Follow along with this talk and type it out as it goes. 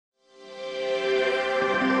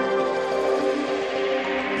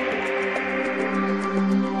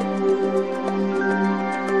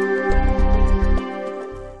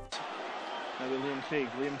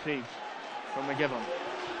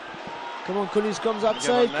Collins comes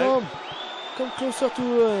outside. Come closer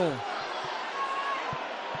to.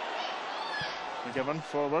 Guillaume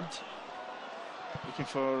forward, looking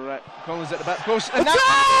for Collins at the back post. And goal!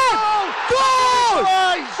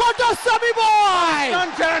 What does Sammy boy?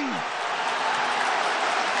 Stanton!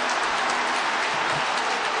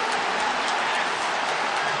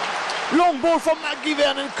 Long ball from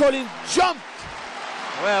McGivern and Collins jumped.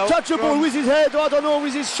 Well, touch the ball with his head, or I don't know,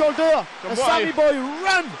 with his shoulder. And Sammy boy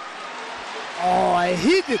run. Oh, I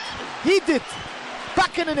hit it.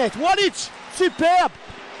 Back in the net. 1-inch. Superb.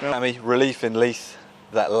 Sammy, relief in Leith.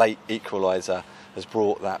 That late equaliser has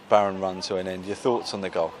brought that barren run to an end. Your thoughts on the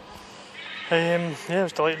goal? Yeah, I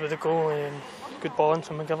was delighted with the goal. Good ball in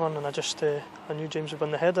from McGivern, and I knew James would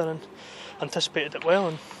win the header and anticipated it well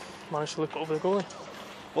and managed to loop it over the goalie.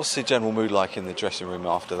 What's the general mood like in the dressing room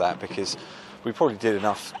after that? Because we probably did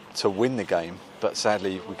enough to win the game, but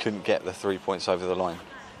sadly we couldn't get the 3 points over the line.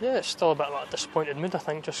 Yeah, it's still a bit like a disappointed mood, I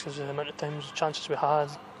think, just because of the amount of times, chances we had.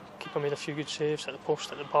 Keeper made a few good saves at the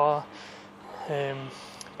post, at the bar.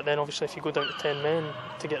 But then obviously if you go down to 10 men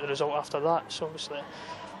to get the result after that, it's obviously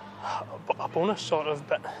a bonus sort of,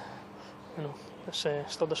 but you know, it's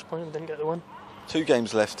still disappointing we didn't get the win. 2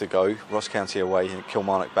 games left to go, Ross County away and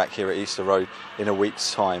Kilmarnock back here at Easter Road in a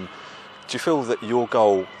week's time. Do you feel that your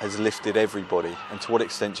goal has lifted everybody, and to what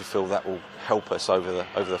extent do you feel that will help us over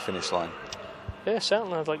the finish line? Yeah,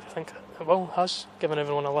 certainly I'd like to think it will, has given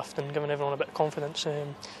everyone a lift and given everyone a bit of confidence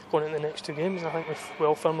going into the next 2 games, and I think we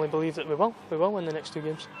all firmly believe that we will win the next 2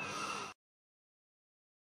 games.